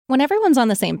When everyone's on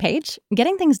the same page,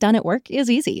 getting things done at work is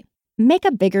easy. Make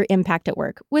a bigger impact at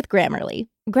work with Grammarly.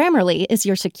 Grammarly is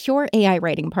your secure AI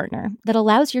writing partner that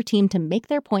allows your team to make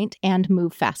their point and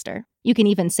move faster. You can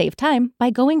even save time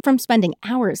by going from spending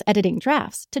hours editing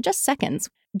drafts to just seconds.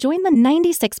 Join the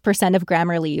 96% of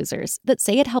Grammarly users that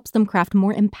say it helps them craft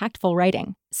more impactful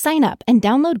writing. Sign up and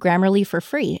download Grammarly for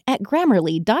free at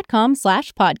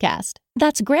grammarly.com/podcast.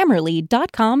 That's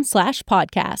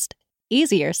grammarly.com/podcast.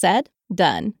 Easier said,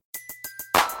 done.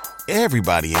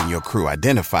 Everybody in your crew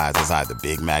identifies as either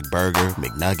Big Mac Burger,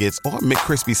 McNuggets, or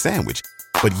McCrispy Sandwich.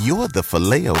 But you're the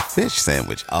Filet-O-Fish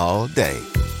Sandwich all day.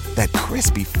 That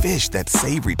crispy fish, that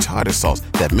savory tartar sauce,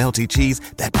 that melty cheese,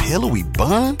 that pillowy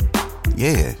bun.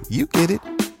 Yeah, you get it.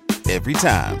 Every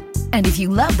time. And if you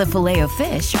love the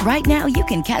Filet-O-Fish, right now you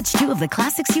can catch two of the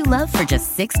classics you love for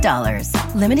just $6.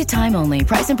 Limited time only.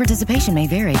 Price and participation may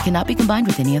vary. Cannot be combined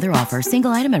with any other offer.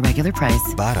 Single item at regular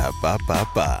price.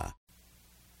 Ba-da-ba-ba-ba.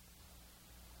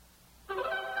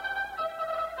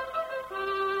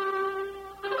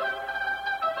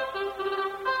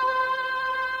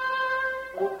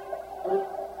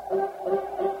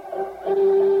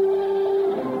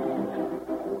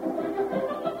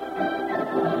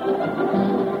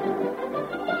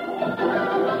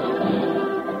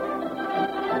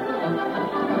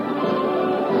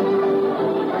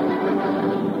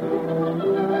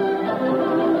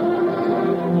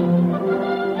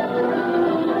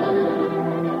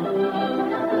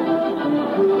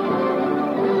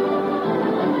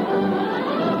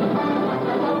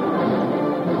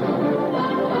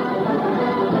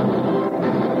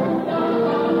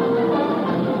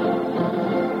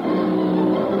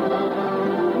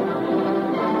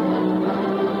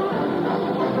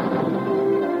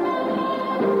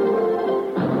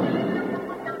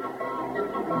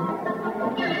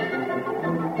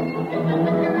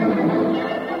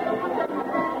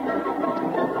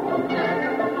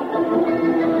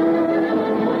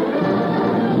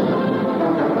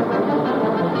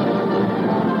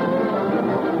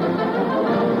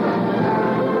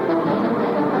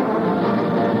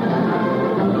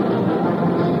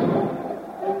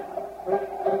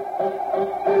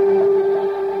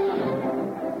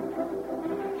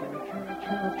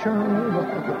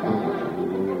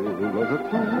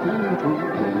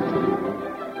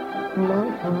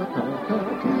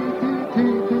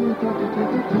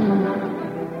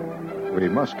 We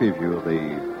must give you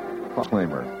the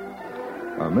disclaimer.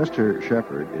 Mr.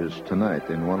 Shepard is tonight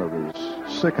in one of his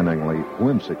sickeningly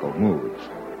whimsical moods.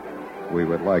 We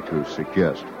would like to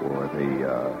suggest for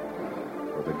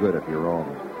the good of your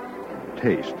own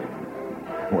taste, and,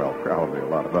 well, probably a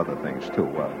lot of other things too,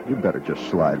 you better just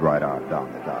slide right on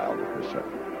down the dial because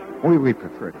we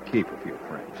prefer to keep a few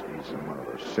friends. He's in one of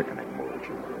those sickening moods.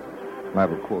 I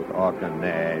have a quote, Ogden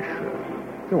Nash,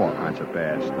 do all kinds of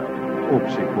bad stuff.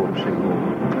 Oopsie, poopsie,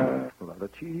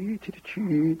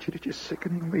 just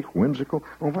sickeningly whimsical.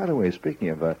 Oh, by the way, speaking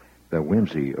of the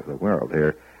whimsy of the world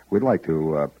here, we'd like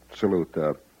to salute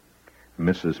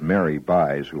Mrs. Mary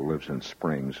Buys, who lives in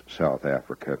Springs, South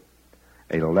Africa.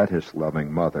 A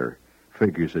lettuce-loving mother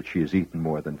figures that she has eaten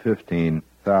more than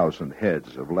 15,000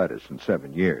 heads of lettuce in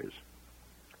 7 years.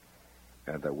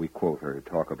 And we quote her,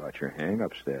 talk about your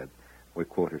hang-ups, Dad. We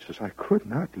quote her, says, I could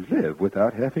not live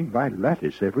without having my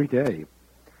lettuce every day.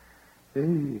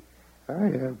 Hey,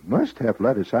 I must have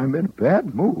lettuce. I'm in a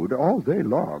bad mood all day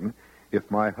long. If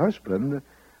my husband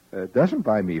doesn't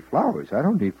buy me flowers, I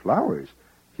don't need flowers.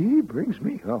 He brings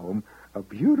me home a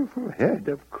beautiful head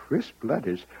of crisp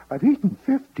lettuce. I've eaten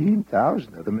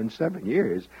 15,000 of them in 7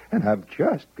 years, and I'm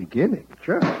just beginning,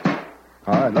 just.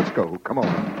 All right, let's go. Come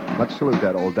on. Let's salute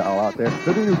that old doll out there.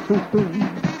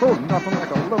 Oh, nothing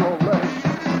like a little lettuce.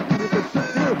 You can sit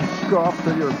here and scoff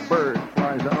till your bird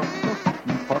flies out.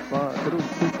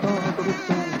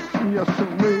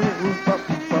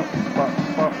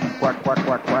 Quack, quack,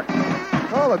 quack, quack.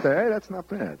 Oh, hey, that's not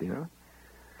bad, you know.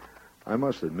 I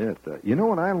must admit, you know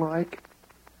what I like?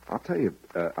 I'll tell you,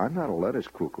 I'm not a lettuce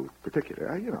cuckoo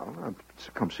particularly. I'm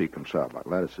come see, come saw about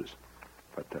lettuces.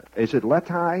 But is it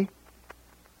leti?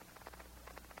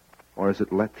 Or is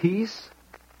it lettuce?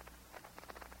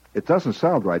 It doesn't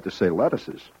sound right to say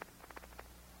lettuces.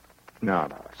 No.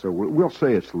 So we'll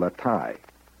say it's leti.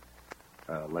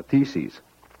 Lettuces.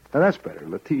 Now, that's better,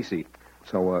 lettuce.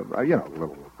 So, a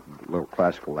little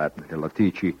classical Latin here,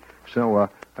 letici. So,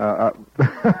 Kai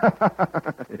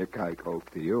Coke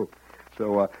to you.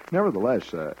 So,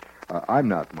 nevertheless, I'm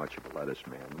not much of a lettuce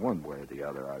man. One way or the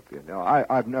other,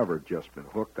 I've never just been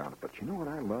hooked on it. But you know what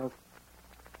I love?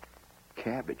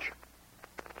 Cabbage.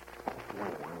 Oh, I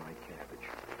like cabbage.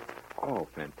 Oh,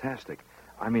 fantastic.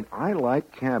 I mean, I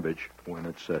like cabbage when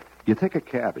it's, you take a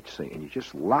cabbage, see, and you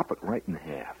just lop it right in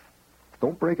half.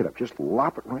 Don't break it up, just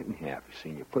lop it right in half, you see,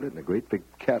 and you put it in a great big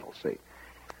kettle, see,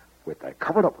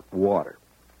 cover it up with water.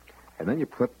 And then you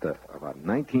put about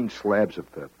 19 slabs of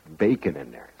bacon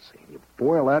in there, see, and you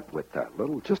boil that with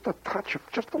just a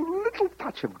little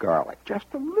touch of garlic, just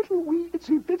a little wee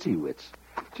itsy wits,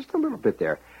 just a little bit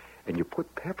there. And you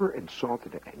put pepper and salt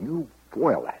in it, and you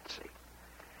boil that, see.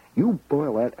 You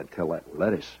boil that until that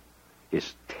lettuce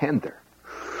is tender.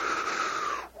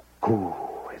 Ooh,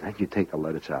 and then you take the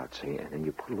lettuce out, see, and then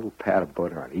you put a little pat of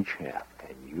butter on each half,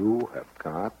 and you have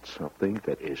got something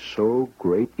that is so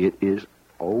great, it is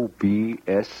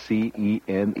obscene,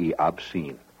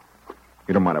 obscene.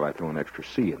 You don't mind if I throw an extra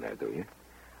C in there, do you?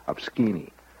 Obscene.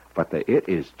 But it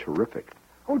is terrific.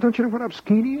 Oh, don't you know what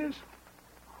obscene is?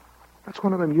 That's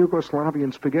one of them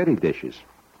Yugoslavian spaghetti dishes.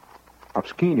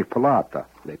 Obscene palata,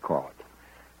 they call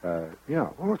it. Yeah,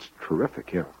 well, it's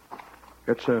terrific, yeah.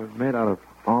 It's made out of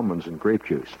almonds and grape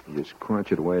juice. You just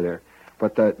crunch it away there.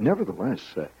 But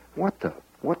nevertheless, what a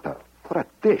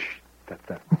dish.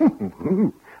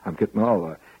 I'm getting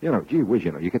all, gee whiz,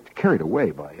 you get carried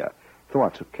away by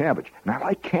thoughts of cabbage. And I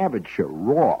like cabbage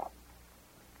raw.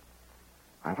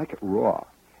 I like it raw.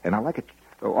 And I like it...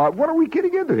 what are we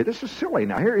getting into here? This is silly.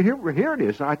 Now, here it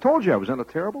is. I told you I was in a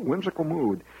terrible, whimsical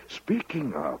mood.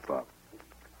 Speaking of...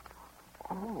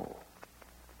 no,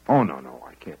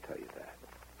 I can't tell you that.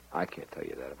 I can't tell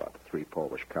you that about the 3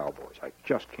 Polish cowboys. I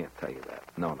just can't tell you that.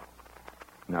 No.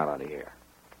 Not on the air.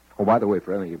 Oh, by the way,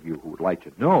 for any of you who would like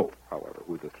to know, however,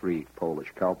 who the 3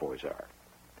 Polish cowboys are,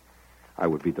 I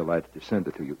would be delighted to send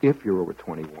it to you if you're over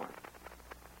 21.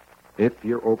 If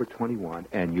you're over 21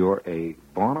 and you're a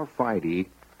bona fide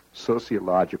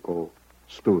sociological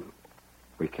student,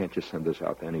 we can't just send this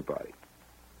out to anybody.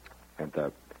 And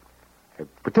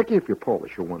particularly if you're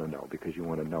Polish, you'll want to know, because you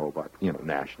want to know about,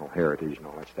 national heritage and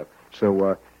all that stuff.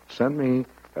 So send me,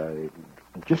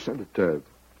 just send it to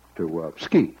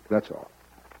Ski, that's all.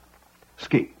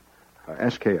 Ski,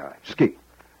 S-K-I, Ski.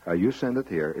 You send it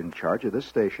here in charge of this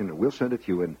station, and we'll send it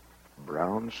to you in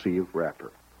brown sieve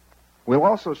wrapper. We'll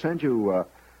also send you,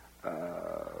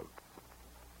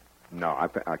 no,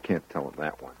 I can't tell them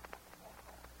that one.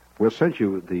 We'll send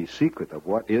you the secret of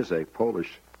what is a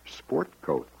Polish sport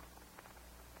coat.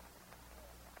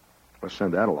 We'll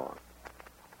send that along.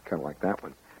 Kind of like that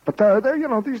one. But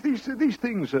these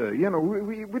things, we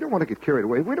don't want to get carried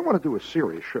away. We don't want to do a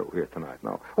serious show here tonight,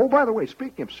 no. Oh, by the way,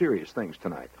 speaking of serious things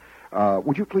tonight,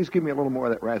 would you please give me a little more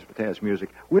of that razzmatazz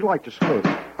music? We'd like to start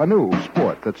a new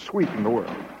sport that's sweeping the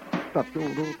world.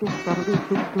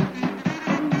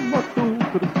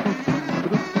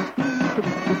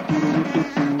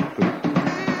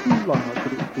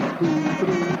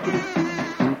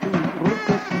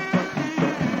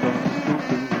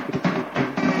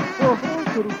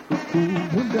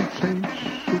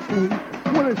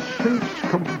 When the Saints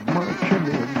come marching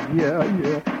in, yeah,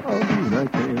 I'll be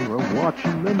right there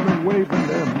watching them and waving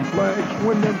them flags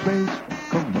when them Saints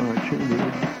come marching in.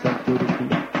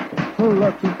 All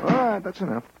right, that's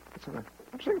enough.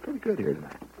 I'm singing pretty good here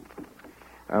tonight.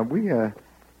 We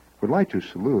would like to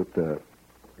salute, of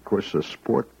course,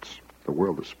 sports. The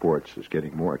world of sports is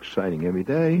getting more exciting every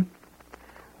day.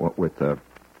 What with all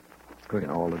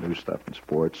the new stuff in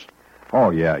sports. Oh,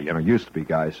 yeah, used to be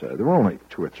guys, there were only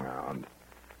 2 or 3 around.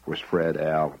 It was Fred,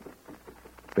 Al,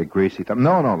 Big Greasy Thumb.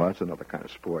 No, that's another kind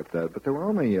of sport. But there were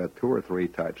only 2 or 3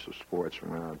 types of sports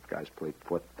around. Guys played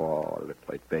football, or they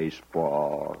played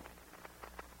baseball,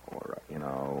 or,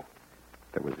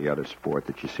 there was the other sport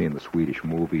that you see in the Swedish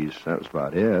movies. That was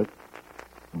about it.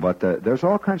 But there's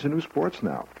all kinds of new sports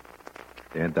now.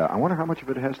 And I wonder how much of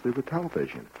it has to do with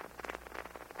television.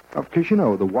 Because,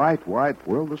 the wide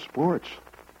world of sports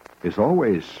is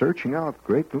always searching out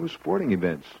great new sporting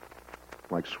events,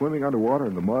 like swimming underwater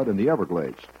in the mud in the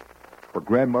Everglades, or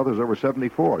grandmothers over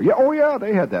 74. Yeah,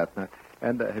 they had that.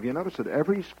 And have you noticed that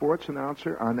every sports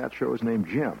announcer on that show is named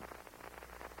Jim?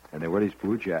 And they wear these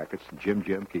blue jackets, and Jim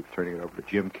keeps turning it over to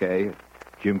Jim K, and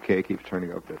Jim K keeps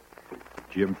turning over to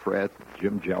Jim Fred,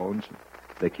 Jim Jones. And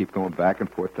they keep going back and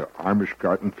forth to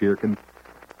Armisch-Gartenpirken,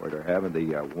 where they're having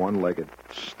the one-legged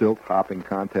stilt-hopping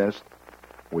contest,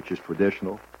 which is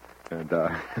traditional. And,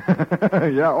 the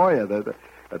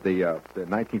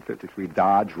 1953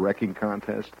 Dodge wrecking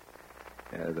contest.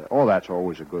 And, that's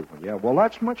always a good one. Yeah, well,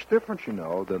 that's much different,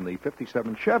 than the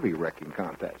 57 Chevy wrecking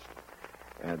contest.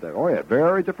 And,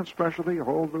 very different specialty, a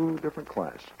whole new different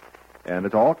class. And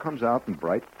it all comes out in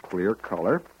bright, clear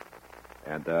color.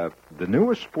 And the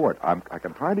newest sport, I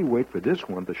can hardly wait for this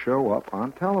one to show up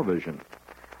on television.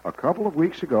 A couple of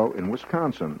weeks ago in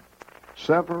Wisconsin,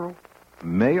 several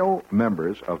male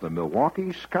members of the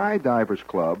Milwaukee Skydivers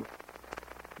Club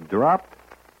dropped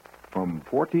from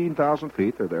 14,000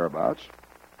 feet or thereabouts.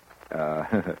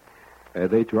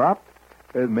 They dropped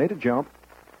and made a jump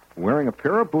wearing a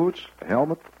pair of boots, a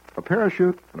helmet, a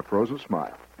parachute, and a frozen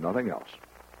smile. Nothing else.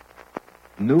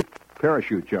 New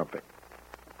parachute jumping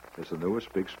is the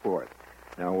newest big sport.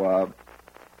 Now,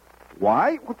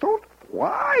 why?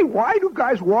 Why do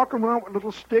guys walk around with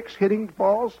little sticks hitting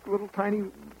balls, little tiny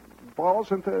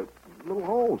balls into little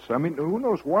holes? I mean, who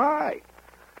knows why?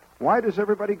 Why does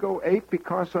everybody go ape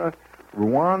because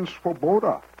Ruan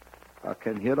Svoboda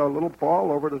can hit a little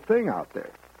ball over the thing out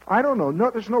there? I don't know. No,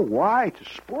 there's no why to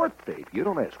sport, Dave. You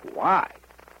don't ask why.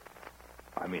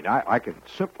 I mean, I can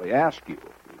simply ask you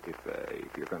if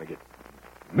you're going to get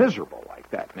miserable like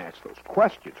that and ask those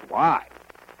questions. Why?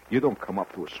 You don't come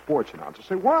up to a sports announcer and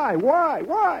say, why?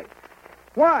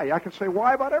 I can say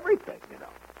why about everything, you know.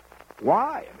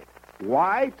 Why? I mean,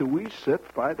 why do we sit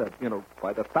by the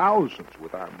thousands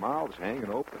with our mouths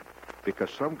hanging open because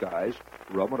some guy's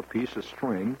rubbing a piece of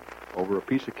string over a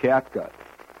piece of catgut?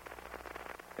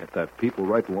 And that people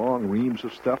write long reams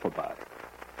of stuff about it.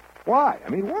 Why? I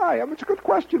mean, why? I mean, it's a good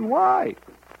question. Why?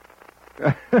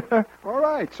 All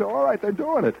right, they're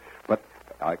doing it. But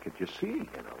I could just see,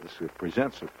 this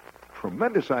presents a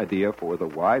tremendous idea for the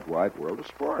wide, wide world of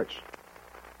sports.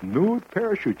 Nude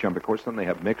parachute jump. Of course, then they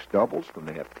have mixed doubles, then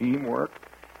they have teamwork,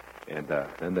 and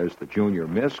then there's the junior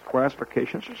miss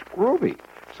classification. It's just groovy.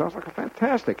 Sounds like a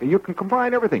fantastic. And you can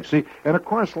combine everything. See, and of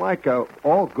course, like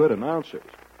all good announcers,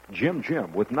 Jim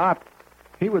would not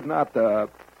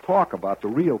talk about the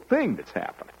real thing that's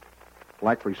happening.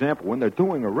 Like, for example, when they're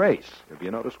doing a race, have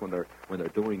you noticed when they're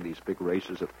doing these big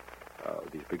races at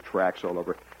these big tracks all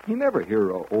over, you never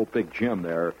hear old Big Jim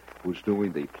there who's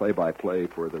doing the play-by-play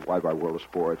for the Wide Wide World of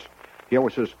Sports. He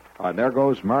always says, there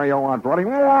goes Mario Andretti.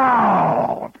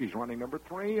 Wow! He's running number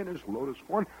 3 in his Lotus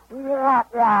 1.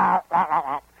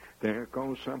 There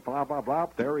goes some blah, blah, blah.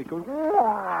 There he goes.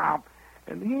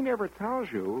 And he never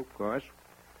tells you, of course,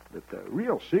 that the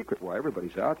real secret why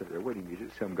everybody's out there, they're waiting to see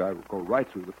some guy will go right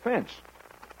through the fence,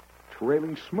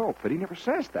 trailing smoke. But he never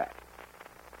says that.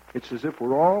 It's as if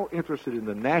we're all interested in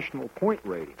the national point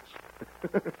ratings.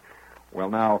 Well,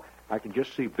 now, I can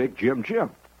just see Big Jim.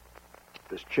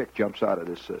 This chick jumps out of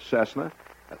this Cessna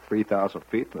at 3,000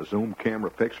 feet, and the zoom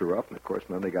camera picks her up, and of course,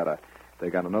 then they got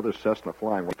another Cessna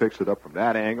flying. One picks it up from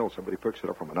that angle, somebody picks it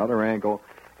up from another angle,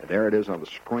 and there it is on the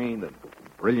screen, the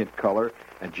brilliant color.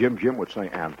 And Jim would say,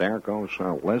 and there goes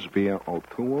Lesbia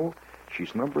O'Toole.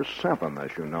 She's number 7,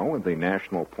 as you know, in the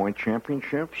National Point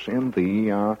Championships in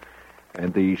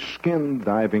the skin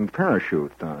diving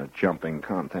parachute jumping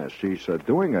contest. She's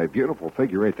doing a beautiful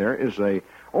figure 8 there.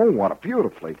 What a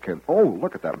beautifully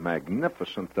look at that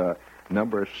magnificent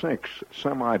number 6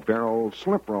 semi-barrel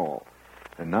slip roll.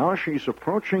 And now she's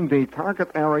approaching the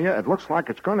target area. It looks like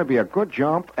it's going to be a good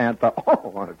jump. And,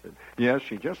 yes,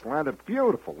 she just landed.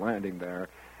 Beautiful landing there.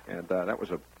 And that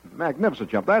was a magnificent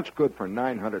jump. That's good for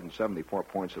 974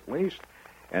 points at least.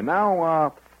 And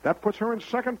now that puts her in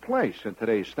second place in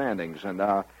today's standings. And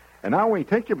now we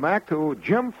take you back to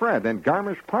Jim Fred in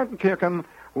Garmisch-Partenkirchen,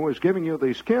 who is giving you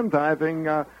the skin diving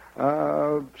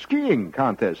skiing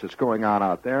contest that's going on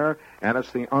out there, and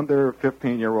it's the under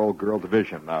 15-year-old girl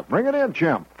division. Bring it in,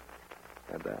 Jim.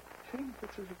 And see,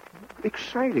 this is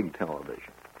exciting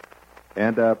television.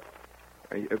 And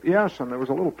yes, and there was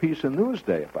a little piece in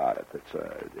Newsday about it. It's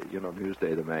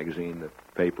Newsday, the magazine, the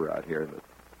paper out here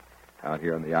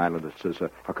on the island. It says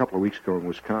a couple of weeks ago in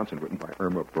Wisconsin, written by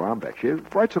Irma Brombeck. She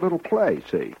writes a little play,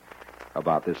 see,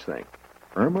 about this thing.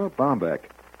 Irma Brombeck.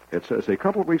 It says, a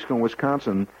couple of weeks ago in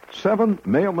Wisconsin, 7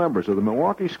 male members of the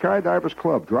Milwaukee Skydivers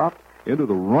Club dropped into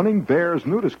the Running Bears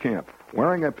nudist camp,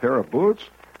 wearing a pair of boots,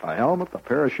 a helmet, a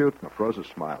parachute, and a frozen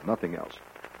smile. Nothing else.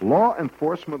 Law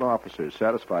enforcement officers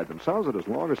satisfied themselves that as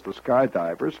long as the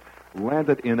skydivers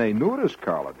landed in a nudist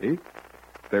colony,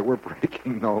 they were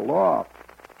breaking no law.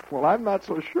 Well, I'm not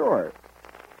so sure.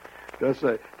 Does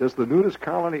the nudist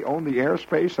colony own the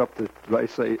airspace up to, they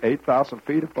say, 8,000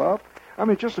 feet above? I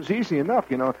mean, just as easy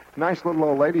enough, nice little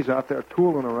old ladies out there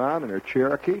tooling around in their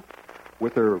Cherokee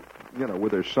with her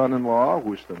son-in-law,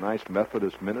 who's the nice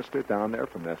Methodist minister down there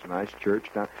from this nice church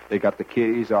down. They got the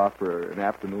kiddies off for an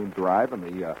afternoon drive, and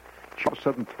all of a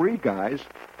sudden 3 guys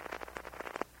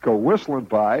go whistling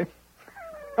by.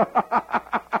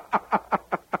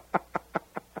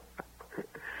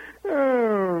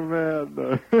 Oh,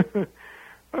 man.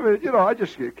 I mean, I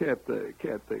just can't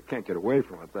get away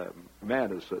from it. That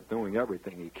man is doing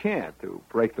everything he can to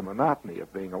break the monotony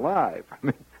of being alive. I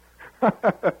mean,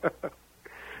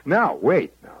 now,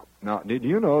 wait. Now, did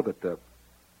you know that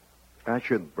I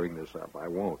shouldn't bring this up. I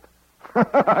won't.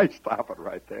 I stop it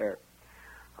right there.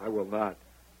 I will not.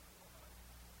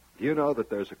 Do you know that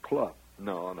there's a club?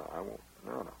 No, I won't.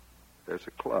 No. There's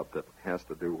a club that has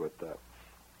to do with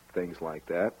things like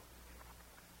that.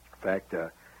 In fact,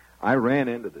 I ran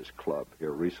into this club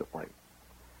here recently,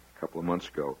 a couple of months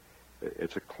ago.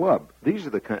 It's a club. This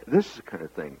is the kind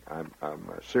of thing. I'm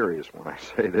serious when I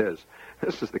say this.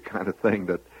 This is the kind of thing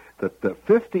that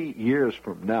 50 years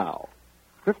from now,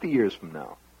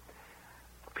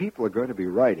 people are going to be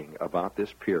writing about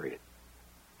this period.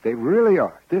 They really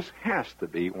are. This has to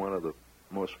be one of the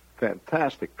most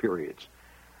fantastic periods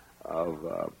of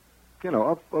the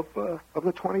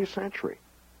 20th century.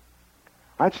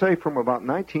 I'd say from about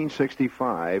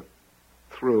 1965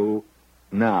 through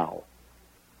now.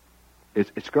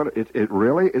 It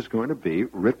really is going to be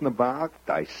written about,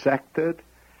 dissected.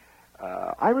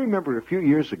 I remember a few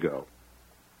years ago,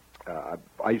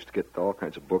 I used to get all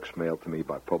kinds of books mailed to me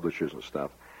by publishers and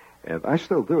stuff, and I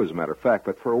still do, as a matter of fact.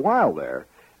 But for a while there,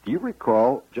 do you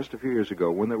recall just a few years ago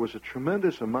when there was a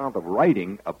tremendous amount of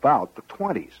writing about the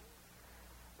 20s?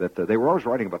 That they were always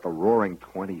writing about the Roaring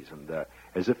 20s, and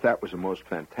as if that was the most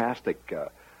fantastic,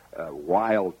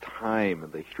 wild time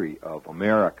in the history of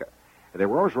America. And they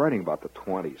were always writing about the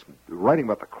 20s, writing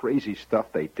about the crazy stuff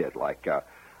they did, like,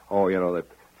 the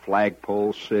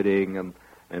flagpole sitting and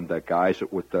the guys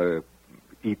that would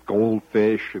eat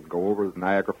goldfish and go over the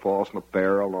Niagara Falls in a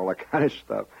barrel and all that kind of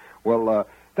stuff. Well,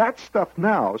 that stuff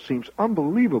now seems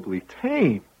unbelievably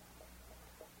tame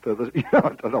to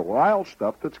the wild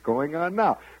stuff that's going on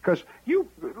now. Because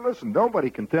listen, nobody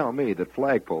can tell me that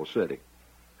flagpole sitting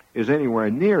is anywhere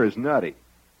near as nutty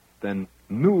than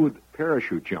nude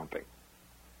parachute jumping.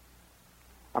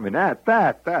 I mean, that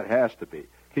has to be.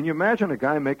 Can you imagine a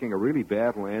guy making a really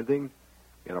bad landing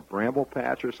in a bramble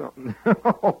patch or something?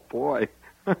 Oh, boy.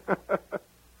 and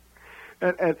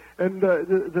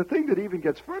the thing that even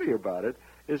gets funnier about it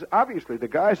is obviously the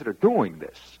guys that are doing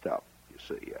this stuff, you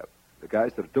see, the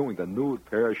guys that are doing the nude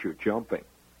parachute jumping,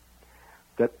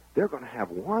 that they're going to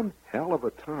have one hell of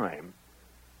a time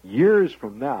years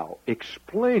from now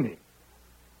explaining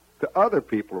to other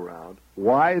people around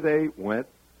why they went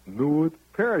nude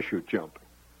parachute jumping.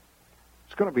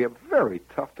 It's going to be very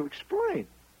tough to explain.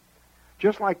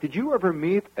 Just like, did you ever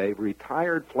meet a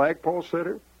retired flagpole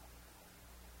sitter?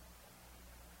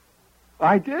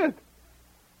 I did.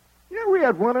 Yeah, we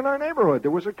had one in our neighborhood.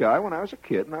 There was a guy when I was a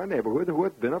kid in our neighborhood who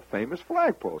had been a famous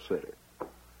flagpole sitter.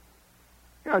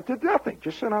 Did nothing,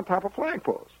 just sit on top of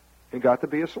flagpoles, and got to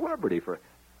be a celebrity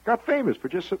got famous for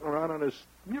just sitting around on his,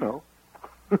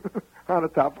 on the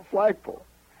top of a flagpole.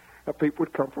 And people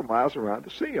would come from miles around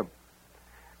to see him.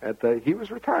 And he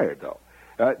was retired, though.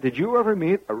 Did you ever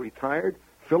meet a retired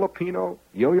Filipino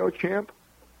yo-yo champ?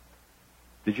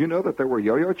 Did you know that there were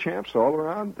yo-yo champs all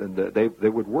around, and they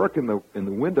would work in the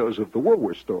windows of the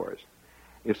Woolworth stores?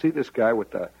 You see this guy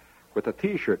with a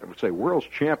T-shirt that would say "World's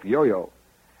Champ Yo-Yo,"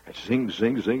 and zing,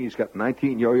 zing, zing. He's got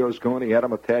 19 yo-yos going. He had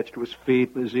them attached to his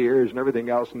feet and his ears and everything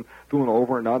else, and doing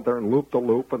over and under and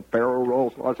loop-the-loop and barrel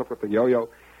rolls and all that stuff with the yo-yo.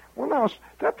 Well, now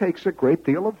that takes a great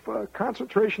deal of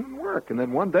concentration and work. And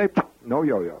then one day, no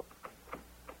yo-yo.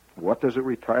 What does a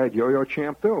retired yo-yo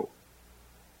champ do?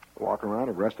 Walk around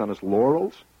and rest on his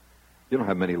laurels? You don't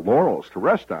have many laurels to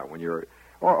rest on when you're...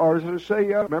 Or as I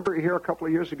say, remember here a couple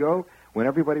of years ago when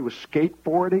everybody was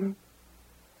skateboarding?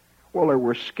 Well, there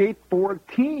were skateboard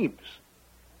teams.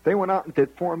 They went out and did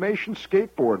formation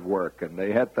skateboard work, and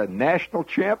they had the national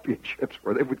championships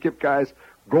where they would give guys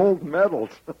gold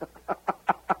medals.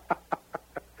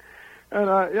 And,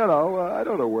 I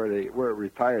don't know where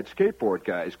retired skateboard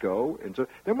guys go. And so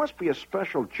there must be a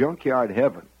special junkyard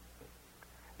heaven.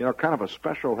 Kind of a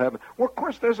special heaven. Well, of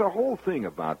course, there's a whole thing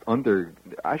about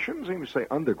I shouldn't even say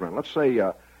underground. Let's say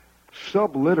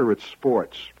subliterate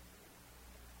sports.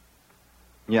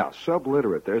 Yeah,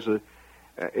 subliterate.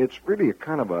 It's really a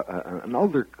kind of an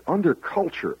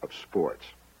underculture of sports.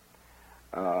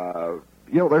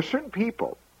 There's certain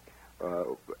people,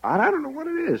 I don't know what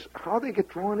it is, how they get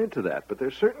drawn into that, but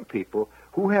there's certain people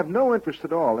who have no interest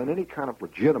at all in any kind of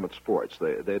legitimate sports.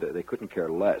 They couldn't care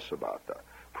less about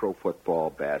pro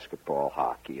football, basketball,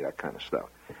 hockey, that kind of stuff.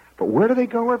 But where do they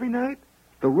go every night?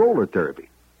 The roller derby.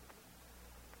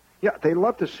 Yeah, they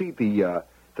love to see the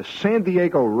San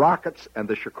Diego Rockets and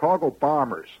the Chicago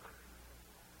Bombers.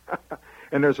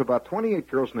 And there's about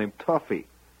 28 girls named Tuffy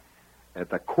and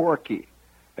the Corky,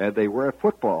 and they wear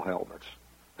football helmets,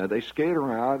 and they skate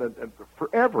around and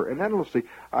forever and endlessly.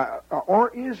 Or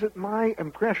is it my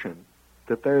impression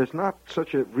that there is not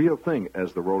such a real thing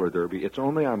as the roller derby? It's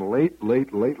only on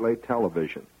late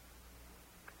television,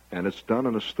 and it's done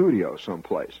in a studio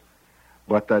someplace.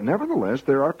 But nevertheless,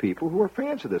 there are people who are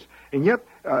fans of this. And yet,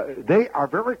 they are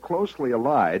very closely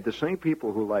allied. The same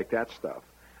people who like that stuff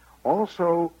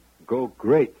also go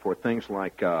great for things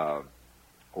like, the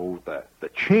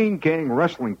Chain Gang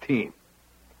Wrestling Team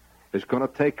is going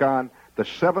to take on the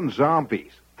Seven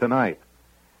Zombies tonight.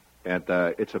 And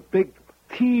it's a big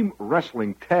team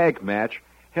wrestling tag match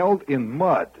held in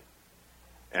mud.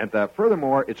 And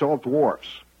furthermore, it's all dwarfs.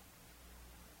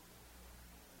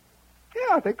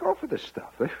 Yeah, they go for this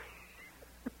stuff.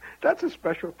 That's a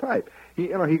special type. He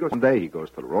goes Sunday. He goes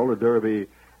to the roller derby.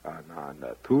 On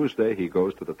Tuesday, he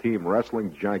goes to the team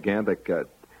wrestling gigantic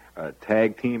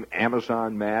tag team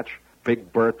Amazon match.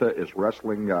 Big Bertha is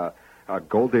wrestling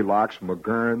Goldilocks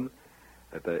McGurn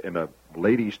in a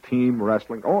ladies team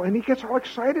wrestling. Oh, and he gets all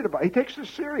excited about it. He takes this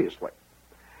seriously.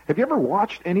 Have you ever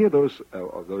watched any of those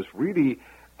really?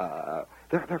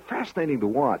 They're fascinating to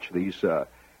watch. These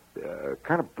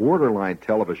kind of borderline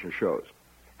television shows.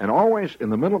 And always in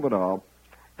the middle of it all,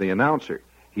 the announcer,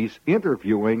 he's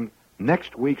interviewing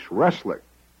next week's wrestler.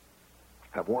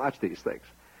 I've watched these things.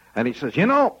 And he says,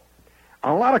 a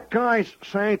lot of guys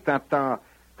say that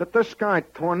this guy,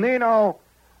 Tornado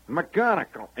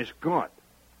McGonigal, is good.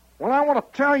 Well, I want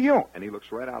to tell you, and he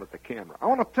looks right out at the camera, I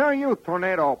want to tell you,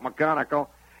 Tornado McGonigal,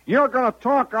 you're going to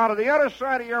talk out of the other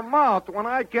side of your mouth when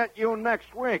I get you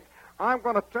next week. I'm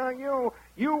going to tell you,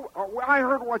 I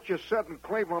heard what you said in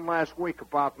Cleveland last week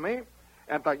about me.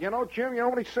 And, Jim, you know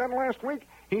what he said last week?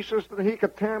 He says that he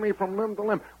could tear me from limb to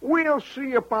limb. We'll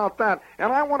see about that.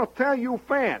 And I want to tell you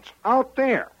fans out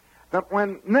there that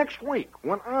next week,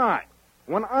 when I,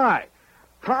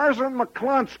 Tarzan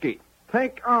McClunsky,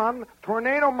 take on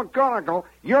Tornado McGonigal,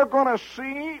 you're going to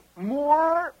see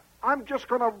more. I'm just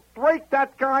going to break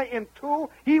that guy in two.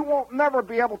 He won't never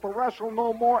be able to wrestle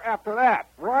no more after that,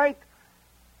 right?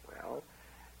 Well,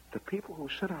 the people who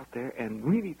sit out there and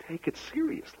really take it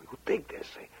seriously, who think this,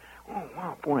 say, oh,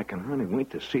 wow, boy, I can really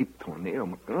wait to see Tornado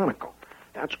McGonigal.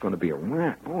 That's going to be a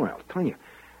rat. Boy, I'll tell you,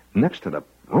 next to the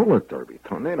roller derby,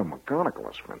 Tornado McGonigal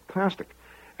is fantastic.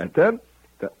 And then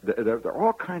there are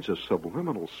all kinds of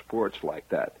subliminal sports like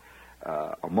that.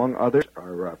 Among others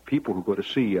are people who go to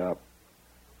see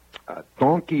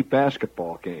donkey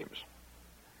basketball games,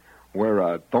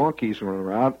 where donkeys run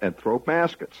around and throw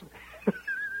baskets.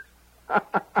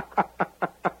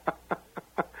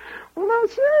 Well, no,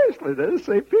 seriously, they're the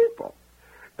same people.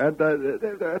 And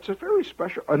it's a very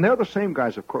special... And they're the same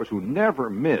guys, of course, who never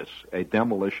miss a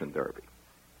demolition derby.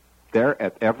 They're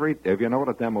at every... If you know what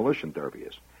a demolition derby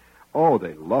is. Oh,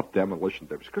 they love demolition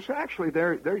derbies. Because actually,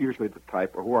 they're usually the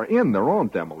type who are in their own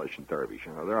demolition derbies.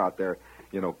 They're out there,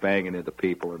 banging into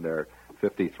people in their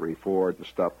 53 Ford and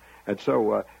stuff. And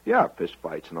so, fist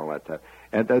fights and all that stuff.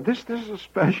 And this is a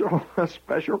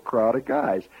special crowd of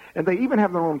guys. And they even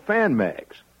have their own fan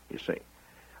mags, you see.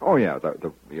 Oh, yeah,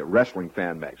 the wrestling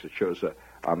fan mags. It shows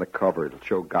on the cover, it'll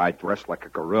show a guy dressed like a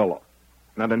gorilla.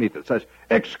 And underneath it says,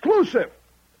 exclusive,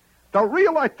 the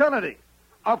real identity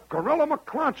of Gorilla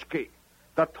McClunsky,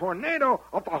 the tornado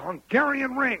of the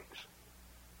Hungarian rings.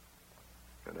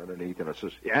 And underneath it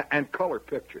says, and color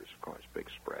pictures, of course, big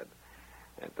spread.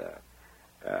 And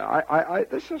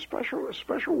this is a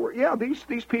special word. Yeah,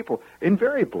 these people,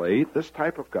 invariably, this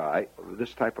type of guy,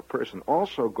 this type of person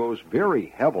also goes very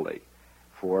heavily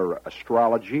for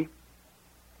astrology,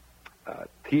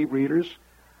 tea readers,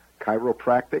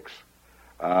 chiropractics.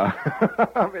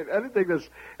 I mean, anything that's,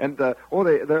 and they're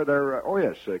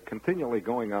continually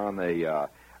going on a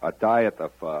diet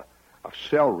of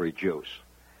celery juice.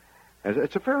 And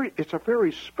it's a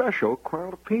very special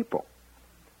crowd of people.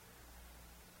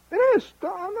 It is.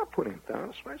 I'm not putting it down.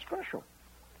 It's very special.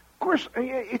 Of course,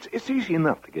 it's easy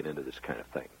enough to get into this kind of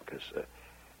thing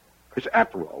because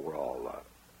after all, we're all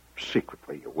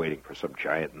secretly waiting for some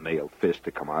giant nail fist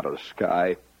to come out of the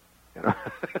sky.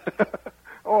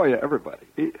 Oh yeah,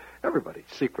 everybody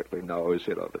secretly knows,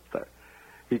 that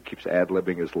he keeps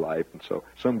ad-libbing his life, and so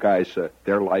some guys,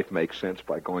 their life makes sense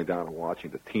by going down and watching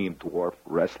the Team Dwarf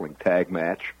wrestling tag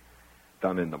match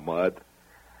done in the mud.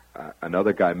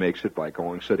 Another guy makes it by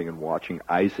sitting and watching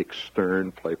Isaac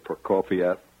Stern play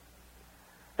Prokofiev.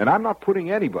 And I'm not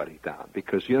putting anybody down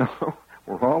because,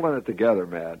 we're all in it together,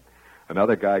 man.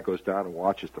 Another guy goes down and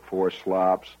watches the Four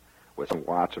Slobs with some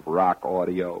watts of rock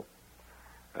audio.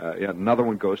 Another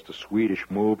one goes to Swedish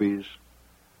movies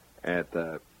and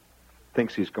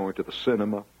thinks he's going to the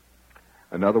cinema.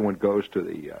 Another one goes to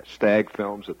the Stag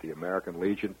Films at the American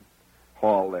Legion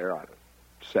Hall there on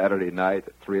a Saturday night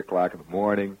at 3 o'clock in the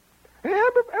morning. And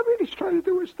everybody's trying to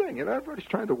do his thing. Everybody's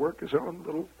trying to work his own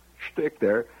little shtick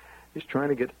there. He's trying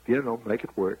to get, make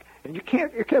it work. And you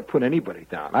can't put anybody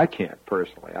down. I can't,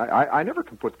 personally. I never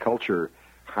can put culture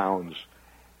hounds.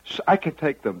 I can't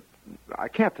take them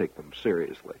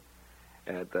seriously.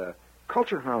 And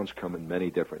culture hounds come in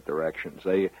many different directions.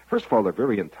 First of all, they're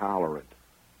very intolerant,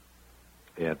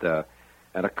 and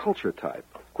a culture type.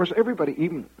 Of course, everybody,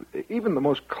 even the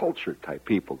most cultured type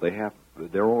people, they have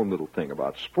their own little thing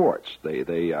about sports.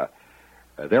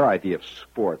 Their idea of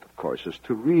sport, of course, is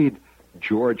to read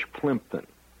George Plimpton.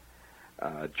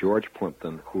 George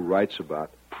Plimpton, who writes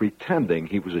about pretending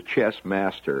he was a chess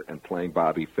master and playing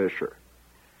Bobby Fischer.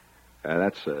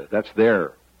 That's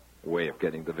their way of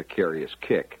getting the vicarious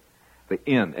kick, the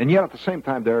in. And yet at the same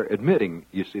time they're admitting,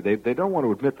 you see, they don't want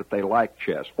to admit that they like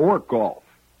chess or golf.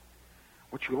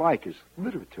 What you like is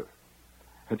literature.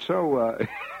 And so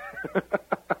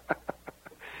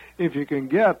if you can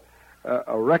get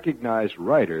a recognized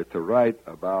writer to write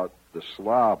about the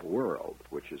Slav world,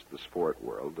 which is the sport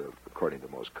world, according to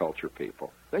most culture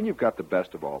people, then you've got the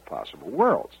best of all possible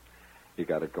worlds. You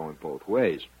got it going both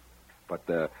ways. But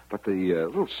the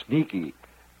little sneaky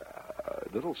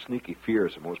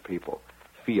fears that most people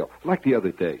feel, like the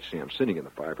other day, see, I'm sitting in the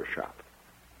barber shop,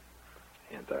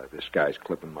 and this guy's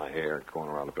clipping my hair and going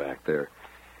around the back there,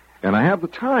 and I have the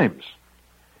Times,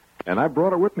 and I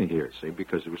brought it with me here, see,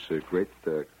 because it was a great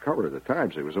cover of the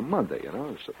Times. It was a Monday, you know,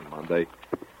 it was a Monday,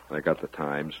 and I got the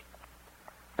Times,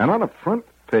 and on the front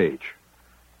page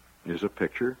is a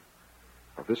picture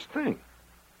of this thing.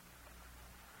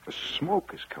 The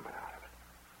smoke is coming out of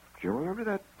it. Do you remember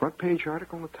that front page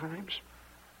article in the Times?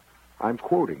 I'm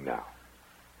quoting now.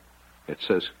 It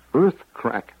says, "Earth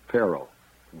crack peril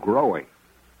growing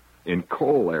in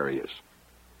coal areas"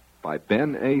 by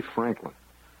Ben A. Franklin,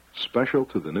 special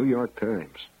to the New York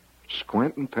Times,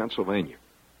 Scranton, Pennsylvania.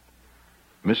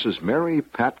 Mrs. Mary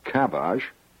Pat Cabbage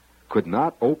could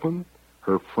not open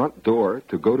her front door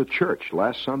to go to church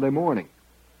last Sunday morning.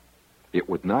 It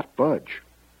would not budge.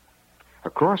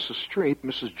 Across the street,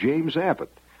 Mrs. James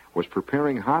Abbott was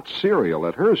preparing hot cereal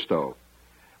at her stove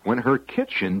when her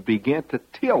kitchen began to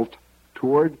tilt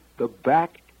toward the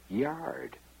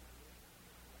backyard.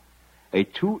 A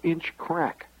 2-inch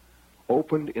crack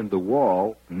opened in the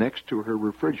wall next to her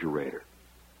refrigerator.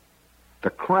 The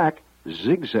crack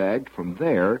zigzagged from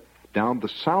there down the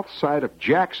south side of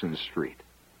Jackson Street.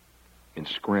 In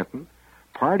Scranton,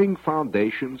 parting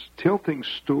foundations, tilting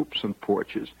stoops and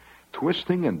porches,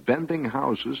 twisting and bending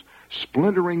houses,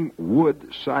 splintering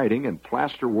wood siding and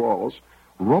plaster walls,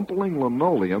 rumpling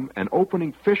linoleum, and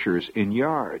opening fissures in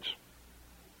yards.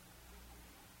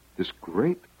 This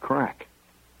great crack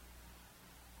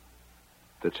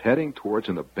that's heading towards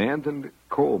an abandoned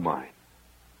coal mine.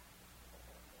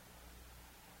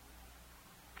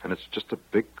 And it's just a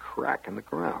big crack in the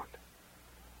ground.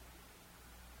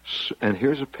 And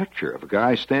here's a picture of a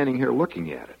guy standing here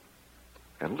looking at it.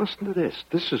 And listen to this.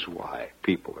 This is why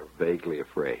people are vaguely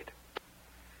afraid.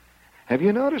 Have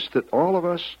you noticed that all of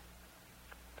us,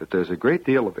 that there's a great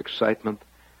deal of excitement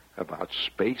about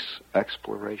space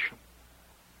exploration?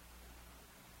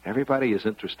 Everybody is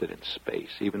interested in space,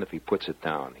 even if he puts it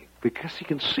down, because he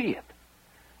can see it.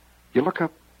 You look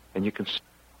up and you can see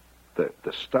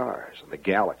the stars and the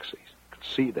galaxies. You can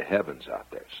see the heavens out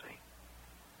there, see?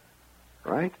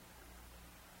 Right?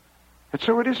 And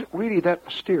so it isn't really that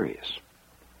mysterious,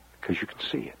 because you can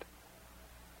see it.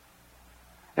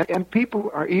 And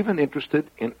people are even interested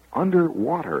in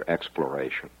underwater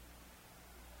exploration.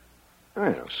 I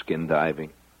don't know, skin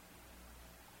diving.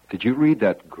 Did you read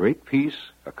that great piece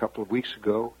a couple of weeks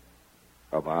ago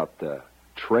about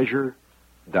treasure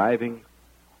diving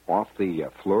off the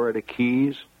Florida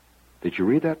Keys? Did you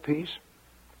read that piece?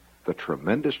 The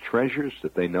tremendous treasures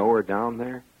that they know are down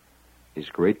there? These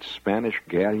great Spanish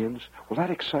galleons? Well, that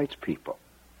excites people,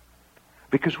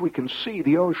 because we can see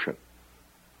the ocean.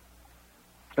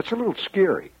 It's a little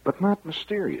scary, but not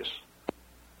mysterious.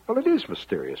 Well, it is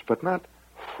mysterious, but not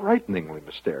frighteningly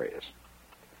mysterious.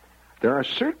 There are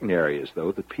certain areas,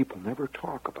 though, that people never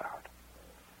talk about.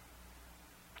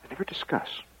 They never discuss.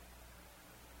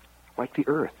 Like the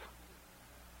Earth.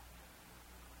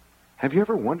 Have you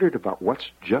ever wondered about what's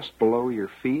just below your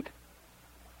feet?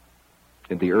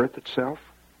 In the Earth itself?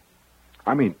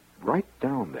 I mean, right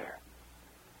down there.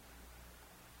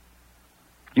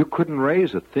 You couldn't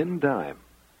raise a thin dime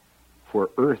for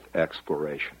Earth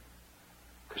exploration,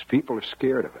 because people are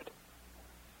scared of it.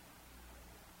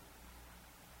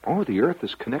 Oh, the Earth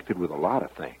is connected with a lot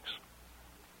of things.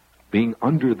 Being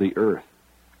under the Earth.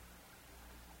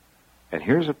 And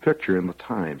here's a picture in the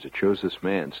Times. It shows this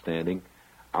man standing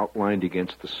outlined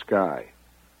against the sky.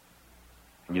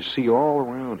 And you see all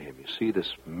around him, you see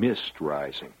this mist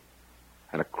rising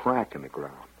and a crack in the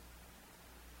ground.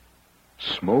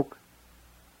 Smoke,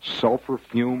 sulfur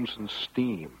fumes, and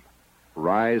steam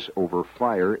rise over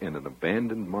fire in an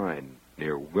abandoned mine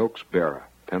near Wilkes-Barre,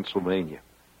 Pennsylvania.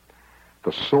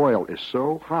 The soil is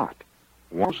so hot,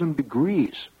 1,000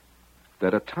 degrees,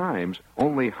 that at times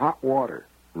only hot water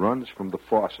runs from the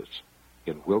faucets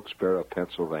in Wilkes-Barre,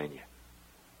 Pennsylvania.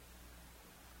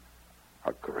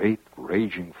 A great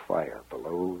raging fire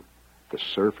below the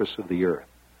surface of the earth.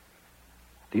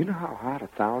 Do you know how hot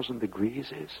 1,000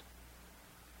 degrees is?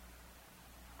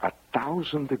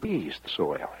 1,000 degrees the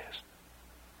soil is.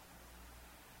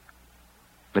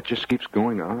 It just keeps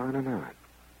going on and on.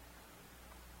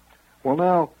 Well,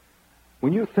 now,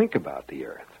 when you think about the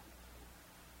earth,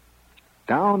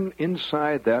 down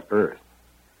inside that earth,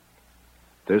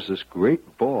 there's this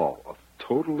great ball of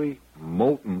totally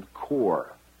molten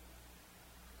core.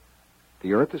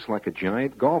 The earth is like a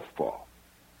giant golf ball.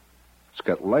 It's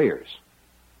got layers.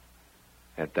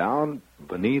 And down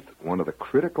beneath one of the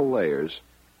critical layers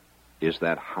is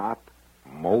that hot,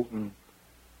 molten,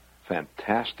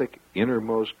 fantastic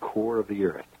innermost core of the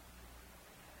earth.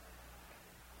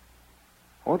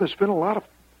 Oh, there's been a lot of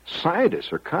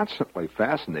scientists are constantly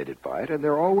fascinated by it, and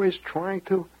they're always trying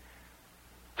to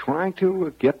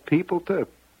get people to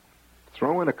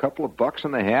throw in a couple of bucks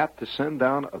in the hat to send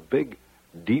down a big,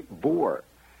 deep bore,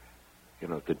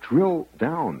 to drill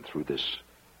down through this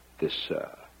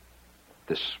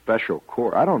special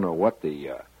core. I don't know what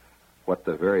the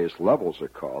various levels are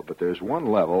called, but there's one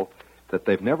level that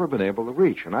they've never been able to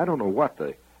reach, and I don't know what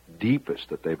the deepest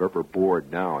that they've ever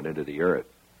bored down into the earth.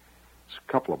 It's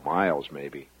a couple of miles,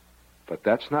 maybe. But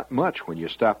that's not much when you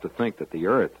stop to think that the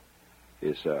earth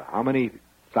is how many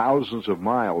thousands of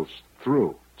miles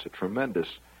through. It's a tremendous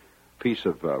piece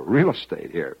of real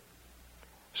estate here.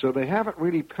 So they haven't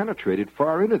really penetrated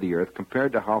far into the earth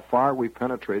compared to how far we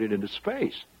penetrated into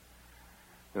space.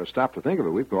 Stop to think of it.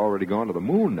 We've already gone to the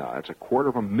moon now. It's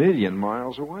 250,000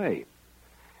 miles away.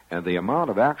 And the amount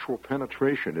of actual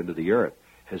penetration into the earth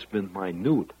has been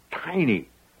minute, tiny,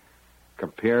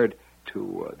 compared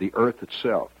to the earth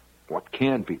itself, what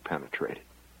can be penetrated.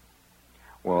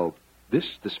 Well, this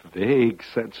vague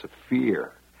sense of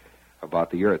fear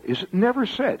about the earth is never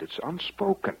said. It's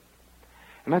unspoken.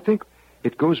 And I think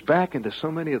it goes back into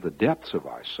so many of the depths of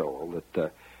our soul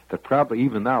that probably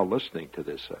even now listening to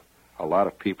this, a lot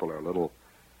of people are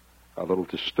a little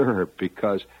disturbed,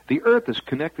 because the earth is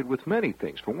connected with many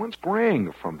things. For one,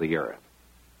 sprang from the earth.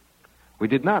 We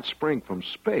did not spring from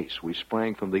space. We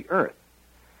sprang from the earth.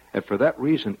 And for that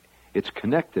reason, it's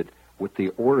connected with the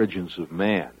origins of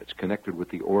man. It's connected with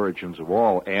the origins of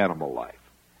all animal life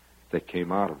that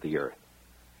came out of the earth.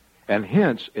 And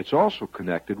hence, it's also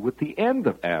connected with the end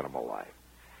of animal life.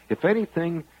 If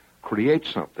anything creates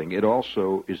something, it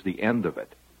also is the end of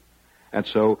it. And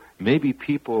so maybe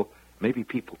people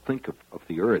think of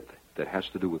the earth that has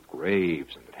to do with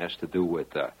graves, and it has to do with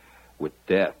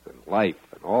death and life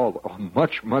and all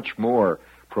much, much more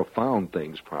profound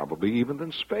things, probably, even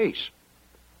than space.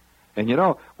 And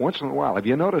once in a while, have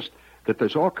you noticed that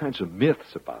there's all kinds of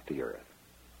myths about the earth?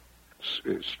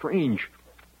 Strange,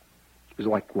 is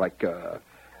like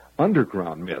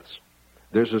underground myths.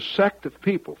 There's a sect of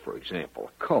people, for example,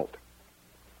 a cult.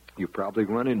 You probably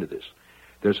run into this.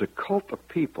 There's a cult of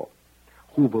people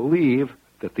who believe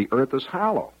that the earth is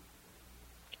hollow.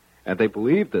 And they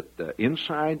believe that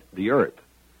inside the earth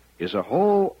is a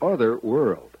whole other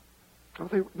world. No,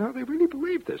 they really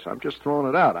believe this. I'm just throwing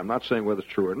it out. I'm not saying whether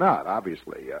it's true or not.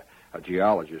 Obviously, a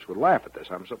geologist would laugh at this.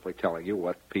 I'm simply telling you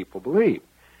what people believe.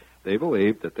 They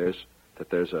believe that there's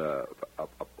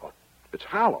it's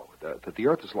hollow, that the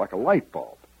earth is like a light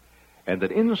bulb, and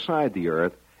that inside the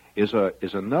earth is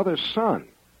another sun,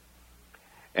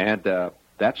 and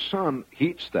that sun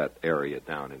heats that area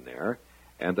down in there,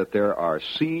 and that there are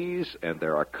seas and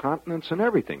there are continents and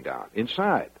everything down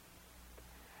inside,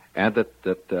 and that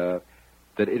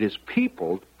it is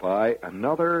peopled by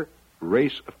another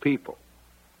race of people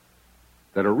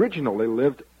that originally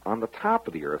lived on the top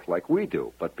of the earth like we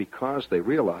do, but because they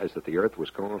realized that the earth was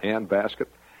going to handbasket,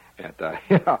 and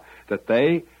that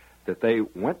they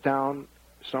went down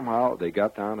somehow. They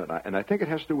got down, and I think it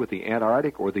has to do with the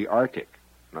Antarctic or the Arctic.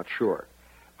 I'm not sure,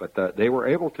 but they were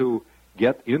able to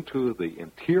get into the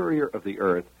interior of the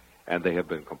earth, and they have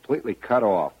been completely cut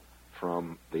off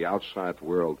from the outside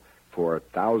world for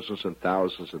thousands and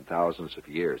thousands and thousands of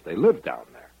years. They lived down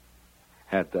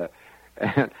there,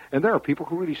 and there are people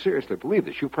who really seriously believe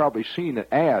this. You've probably seen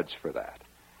ads for that.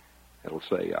 It'll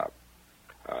say,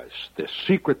 the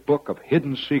secret book of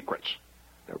hidden secrets.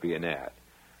 There'll be an ad.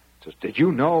 It says, did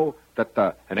you know that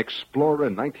an explorer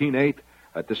in 1908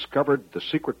 discovered the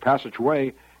secret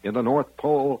passageway in the North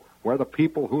Pole where the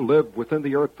people who live within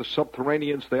the earth, the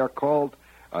subterraneans they are called,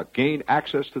 gain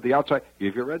access to the outside.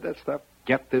 Have you read that stuff?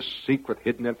 Get this secret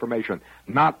hidden information.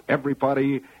 Not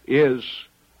everybody is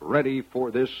ready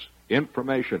for this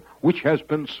information, which has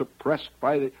been suppressed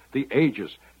by the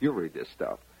ages. You read this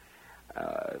stuff.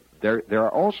 There are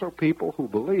also people who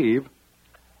believe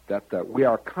that we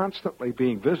are constantly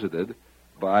being visited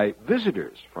by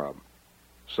visitors from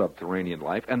subterranean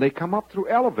life, and they come up through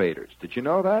elevators. Did you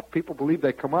know that? People believe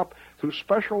they come up through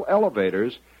special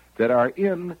elevators that are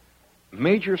in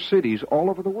major cities all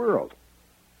over the world.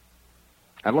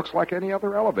 And looks like any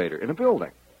other elevator in a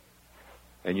building.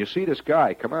 And you see this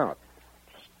guy come out.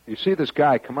 You see this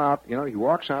guy come out, he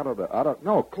walks out of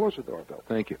no, close the door, Bill.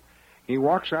 Thank you. He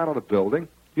walks out of the building.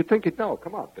 You'd think he'd know.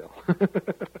 Come on, Bill.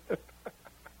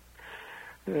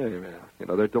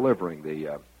 They're delivering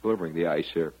the ice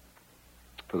here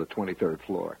for the 23rd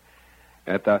floor.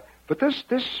 But this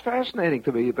is fascinating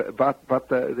to me about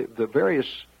the various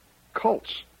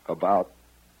cults about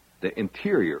the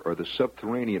interior or the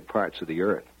subterranean parts of the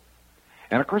earth.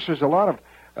 And of course, there's a lot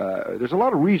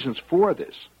of reasons for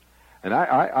this. And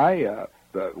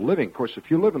living, of course,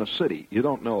 if you live in a city, you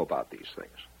don't know about these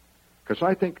things. Because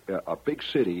I think a big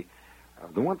city,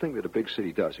 the one thing that a big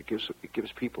city does, it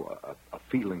gives people a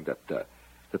feeling that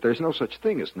there's no such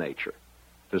thing as nature.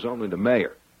 There's only the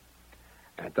mayor.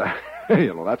 And,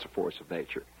 that's a force of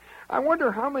nature. I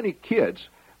wonder how many kids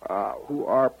who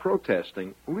are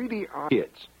protesting really are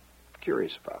kids.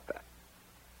 Curious about that.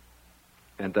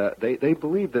 And they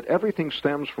believe that everything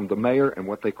stems from the mayor and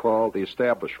what they call the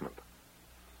establishment.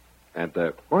 And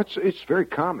it's very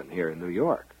common here in New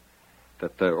York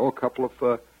that a couple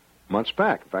of months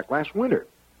back, in fact, last winter,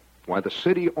 why the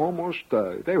city almost,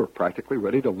 they were practically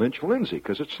ready to lynch Lindsay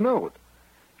because it snowed.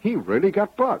 He really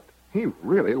got bugged. He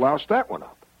really loused that one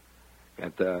up.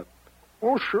 And,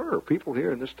 sure, people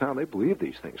here in this town, they believe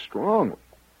these things strongly.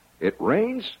 It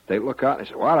rains, they look out and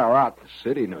they say, wow, we're out in the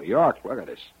city, New York, look at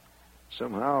this.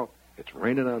 Somehow, it's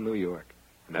raining on New York.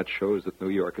 And that shows that New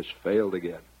York has failed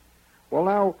again. Well,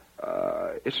 now,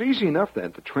 it's easy enough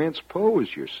then to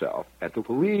transpose yourself and to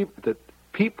believe that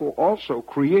people also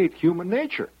create human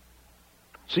nature.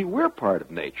 See, we're part of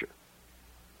nature.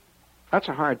 That's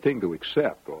a hard thing to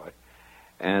accept, boy.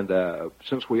 And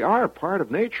since we are a part of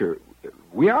nature,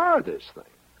 we are this thing.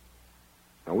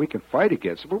 Now, we can fight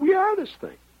against it, but we are this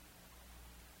thing.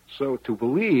 So to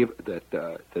believe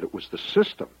that it was the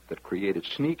system that created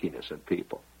sneakiness in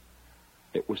people,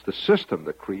 it was the system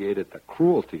that created the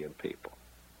cruelty in people,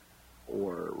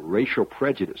 or racial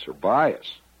prejudice or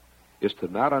bias, is to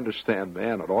not understand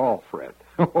man at all, Fred.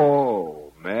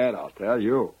 Oh, man, I'll tell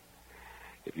you.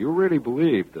 If you really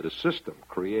believe that a system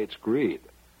creates greed,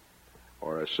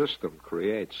 or a system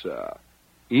creates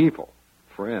evil,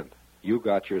 friend, you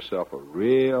got yourself a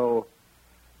real,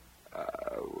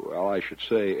 I should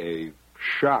say a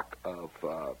shock of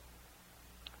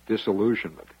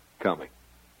disillusionment coming.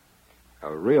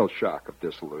 A real shock of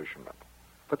disillusionment.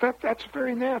 But that's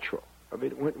very natural. I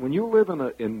mean, when you live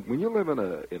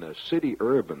in a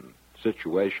city-urban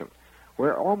situation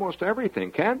where almost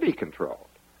everything can be controlled,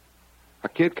 a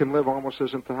kid can live almost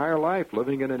his entire life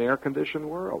living in an air-conditioned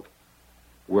world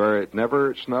where it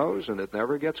never snows and it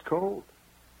never gets cold,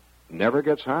 never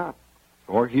gets hot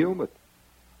or humid.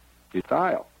 You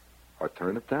dial or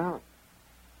turn it down.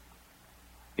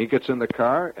 He gets in the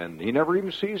car and he never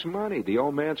even sees money. The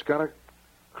old man's got a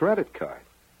credit card.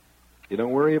 You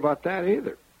don't worry about that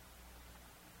either.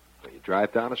 You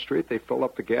drive down the street, they fill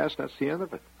up the gas, and that's the end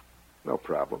of it. No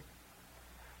problem.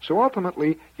 So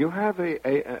ultimately, you have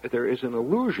there is an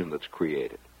illusion that's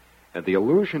created. And the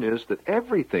illusion is that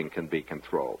everything can be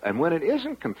controlled. And when it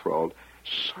isn't controlled,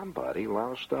 somebody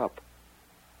loused up.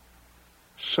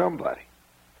 Somebody.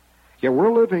 Yeah,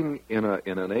 we're living in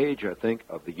an age, I think,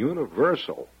 of the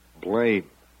universal blame.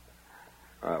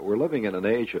 We're living in an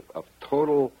age of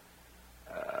total,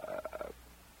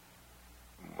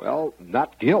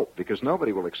 not guilt, because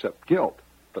nobody will accept guilt.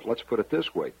 But let's put it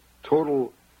this way,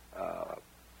 total, I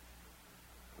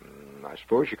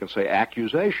suppose you can say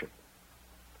accusation.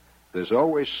 There's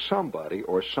always somebody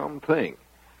or something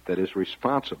that is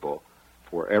responsible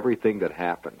for everything that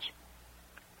happens.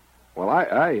 Well,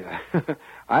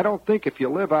 I don't think if you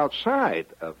live outside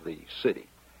of the city,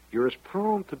 you're as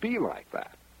prone to be like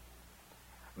that.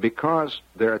 Because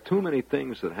there are too many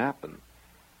things that happen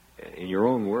in your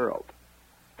own world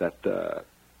that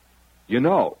you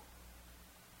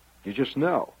just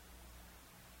know,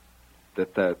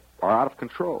 that are out of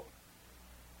control.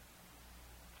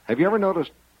 Have you ever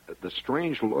noticed the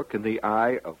strange look in the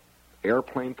eye of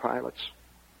airplane pilots?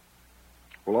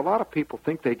 Well, a lot of people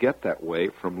think they get that way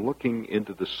from looking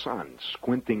into the sun,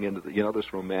 squinting into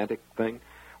this romantic thing.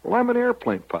 Well, I'm an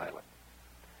airplane pilot.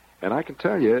 And I can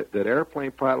tell you that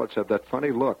airplane pilots have that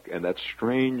funny look and that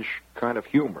strange kind of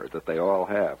humor that they all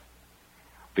have.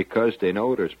 Because they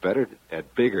know there's better and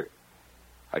bigger.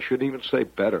 I shouldn't even say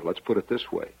better. Let's put it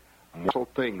this way. More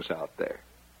things out there.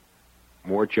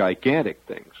 More gigantic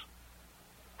things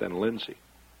than Lindsay.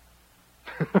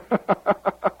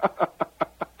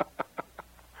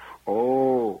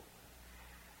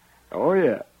 Oh,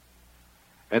 yeah.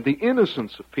 And the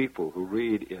innocence of people who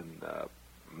read in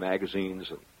magazines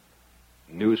and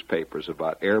newspapers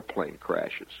about airplane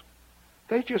crashes.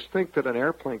 They just think that an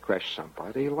airplane crash,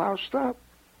 somebody loused up.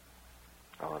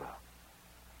 Oh, no.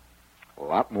 A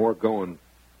lot more going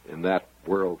in that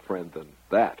world, friend, than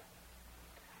that.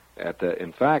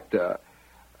 In fact,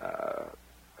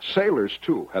 sailors,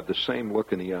 too, have the same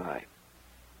look in the eye.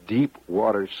 Deep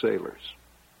water sailors.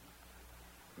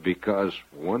 Because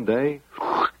one day,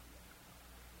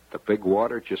 the big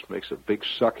water just makes a big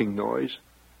sucking noise,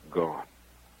 gone.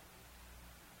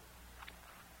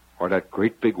 Or that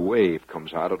great big wave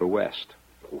comes out of the west,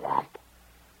 whomp,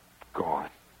 gone.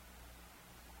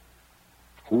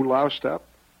 Who loused up?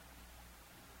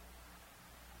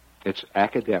 It's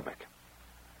academic.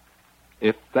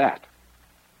 If that.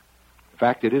 In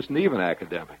fact, it isn't even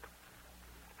academic.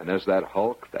 And as that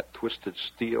hulk, that twisted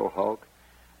steel hulk,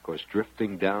 goes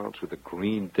drifting down through the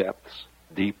green depths,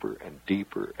 deeper and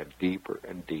deeper and deeper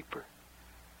and deeper,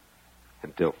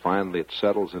 until finally it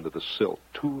settles into the silt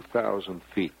 2,000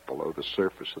 feet below the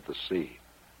surface of the sea.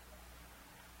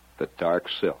 The dark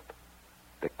silt.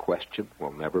 The question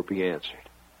will never be answered.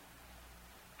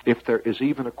 If there is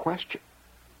even a question.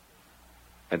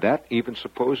 And that even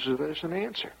supposes there's an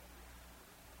answer.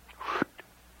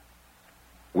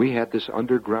 We had this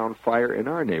underground fire in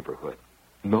our neighborhood.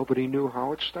 Nobody knew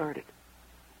how it started.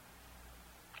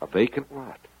 A vacant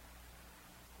lot.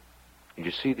 And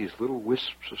you see these little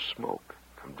wisps of smoke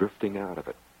come drifting out of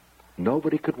it.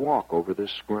 Nobody could walk over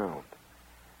this ground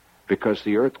because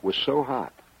the earth was so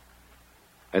hot.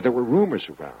 And there were rumors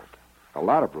around, a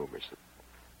lot of rumors, that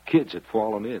kids had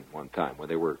fallen in one time when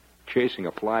they were chasing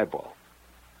a fly ball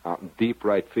out in deep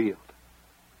right field.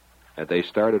 And they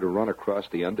started to run across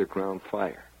the underground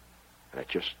fire. And it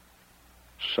just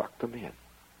sucked them in.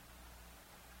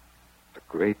 The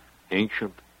great,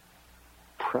 ancient,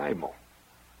 primal,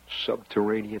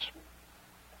 subterranean,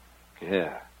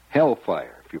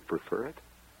 hellfire, if you prefer it.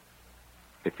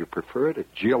 If you prefer it, a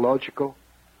geological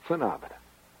phenomenon.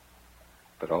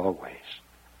 But always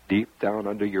deep down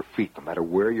under your feet, no matter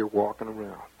where you're walking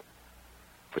around.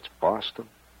 If it's Boston,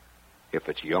 if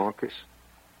it's Yonkers,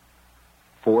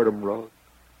 Fordham Road,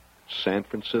 San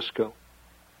Francisco,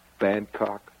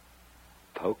 Bangkok,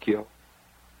 Tokyo,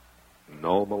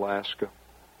 Nome, Alaska,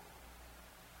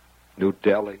 New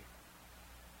Delhi,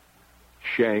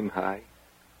 Shanghai,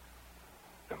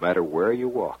 no matter where you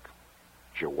walk,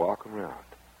 as you walk around,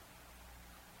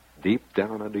 deep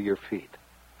down under your feet,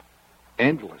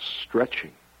 endless,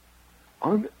 stretching,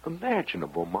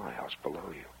 unimaginable miles below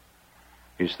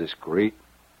you, is this great,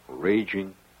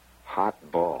 raging, hot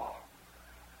ball,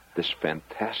 this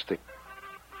fantastic,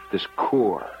 this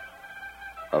core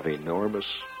of enormous,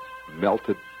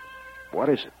 melted, what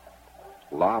is it?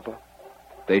 Lava.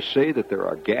 They say that there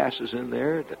are gases in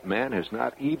there that man has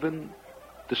not even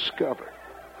discovered.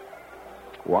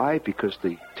 Why? Because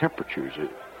the temperatures are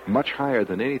much higher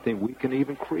than anything we can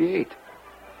even create.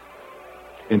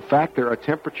 In fact, there are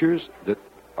temperatures that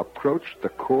approach the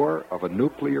core of a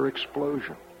nuclear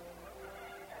explosion.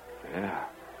 Yeah.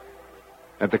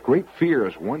 And the great fear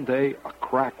is one day a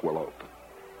crack will open,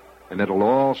 and it'll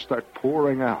all start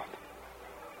pouring out.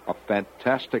 A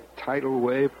fantastic tidal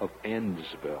wave of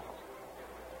Endsville.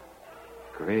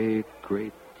 Great,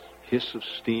 great hiss of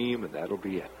steam, and that'll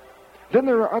be it. Then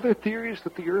there are other theories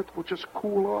that the earth will just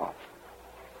cool off.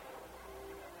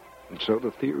 And so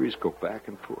the theories go back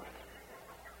and forth.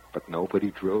 But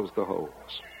nobody drills the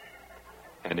holes.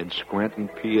 And in Scranton,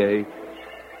 PA,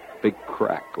 big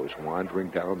crack goes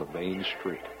wandering down the main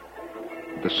street.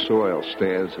 The soil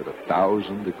stands at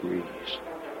 1,000 degrees.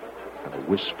 And a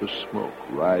wisp of smoke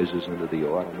rises into the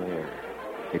autumn air.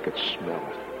 You could smell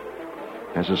it.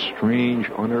 It has a strange,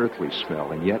 unearthly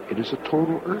smell, and yet it is a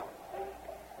total earth.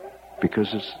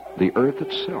 Because it's the earth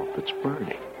itself that's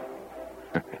burning.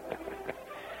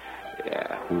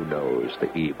 Yeah, who knows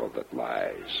the evil that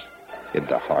lies in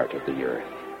the heart of the earth?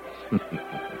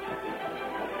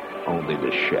 Only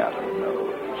the shadow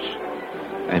knows.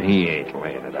 And he ain't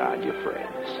laying it on you,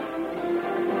 friends.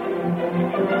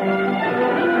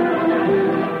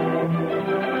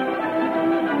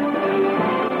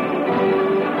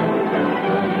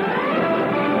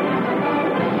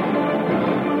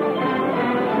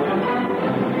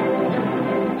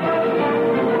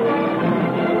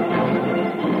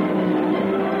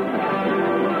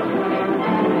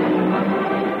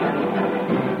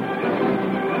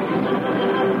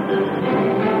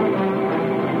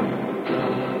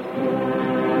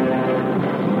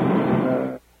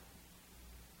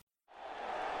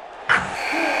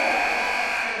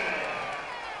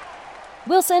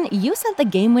 Wilson, you sent the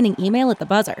game-winning email at the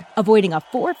buzzer, avoiding a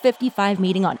 4:55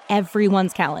 meeting on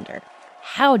everyone's calendar.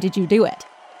 How did you do it?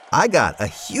 I got a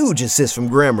huge assist from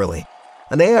Grammarly,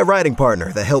 an AI writing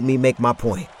partner that helped me make my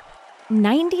point.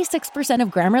 96% of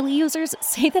Grammarly users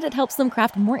say that it helps them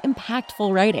craft more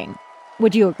impactful writing.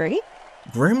 Would you agree?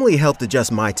 Grammarly helped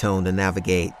adjust my tone to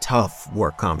navigate tough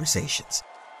work conversations.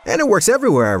 And it works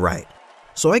everywhere I write,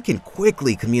 so I can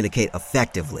quickly communicate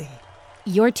effectively.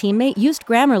 Your teammate used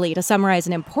Grammarly to summarize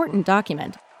an important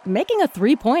document, making a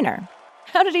 3-pointer.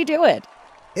 How did he do it?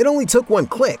 It only took one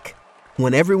click.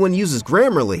 When everyone uses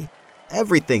Grammarly,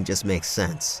 everything just makes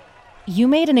sense. You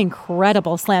made an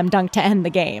incredible slam dunk to end the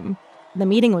game. The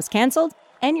meeting was canceled,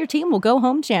 and your team will go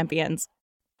home champions.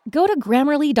 Go to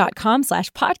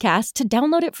Grammarly.com/podcast to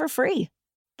download it for free.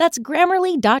 That's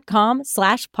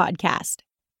Grammarly.com/podcast.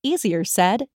 Easier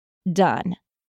said, done.